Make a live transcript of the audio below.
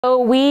So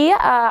we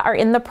are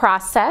in the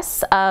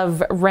process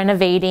of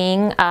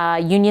renovating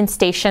Union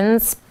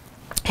Station's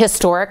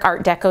historic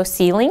Art Deco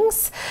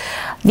ceilings.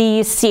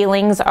 These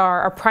ceilings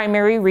are a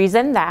primary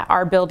reason that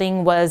our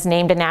building was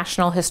named a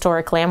National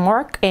Historic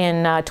Landmark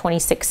in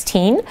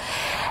 2016.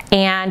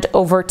 And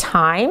over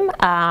time,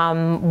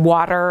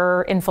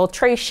 water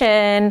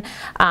infiltration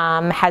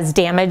has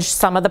damaged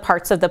some of the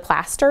parts of the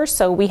plaster.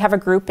 So we have a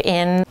group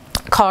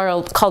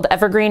called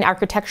Evergreen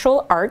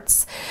Architectural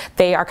Arts.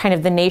 They are kind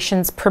of the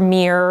nation's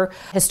premier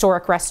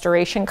historic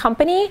restoration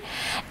company,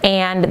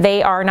 and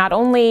they are not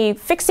only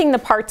fixing the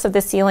parts of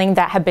the ceiling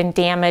that have been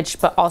damaged,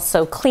 but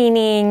also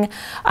cleaning,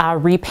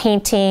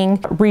 repainting,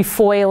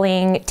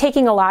 refoiling,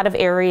 taking a lot of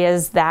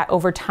areas that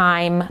over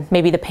time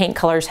maybe the paint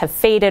colors have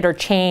faded or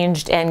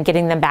changed and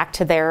getting them back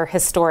to their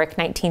historic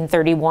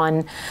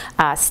 1931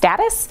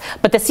 status.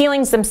 But the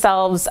ceilings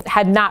themselves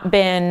had not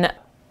been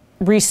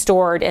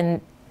restored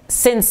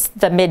since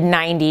the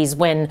mid-90s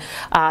when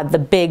the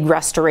big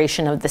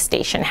restoration of the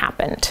station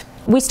happened.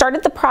 We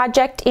started the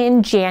project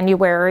in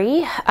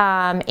January,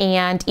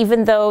 and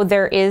even though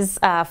there is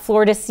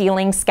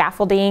floor-to-ceiling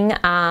scaffolding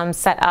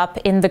set up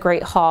in the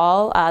Great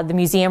Hall, the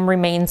museum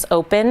remains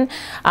open.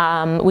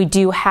 We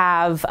do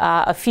have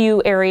a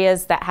few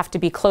areas that have to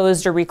be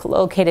closed or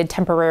relocated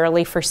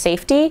temporarily for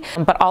safety,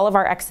 but all of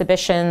our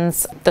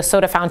exhibitions, the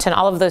soda fountain,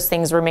 all of those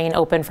things remain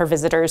open for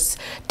visitors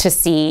to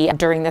see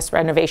during this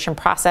renovation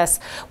process,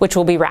 which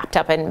will be wrapped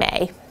up in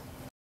May.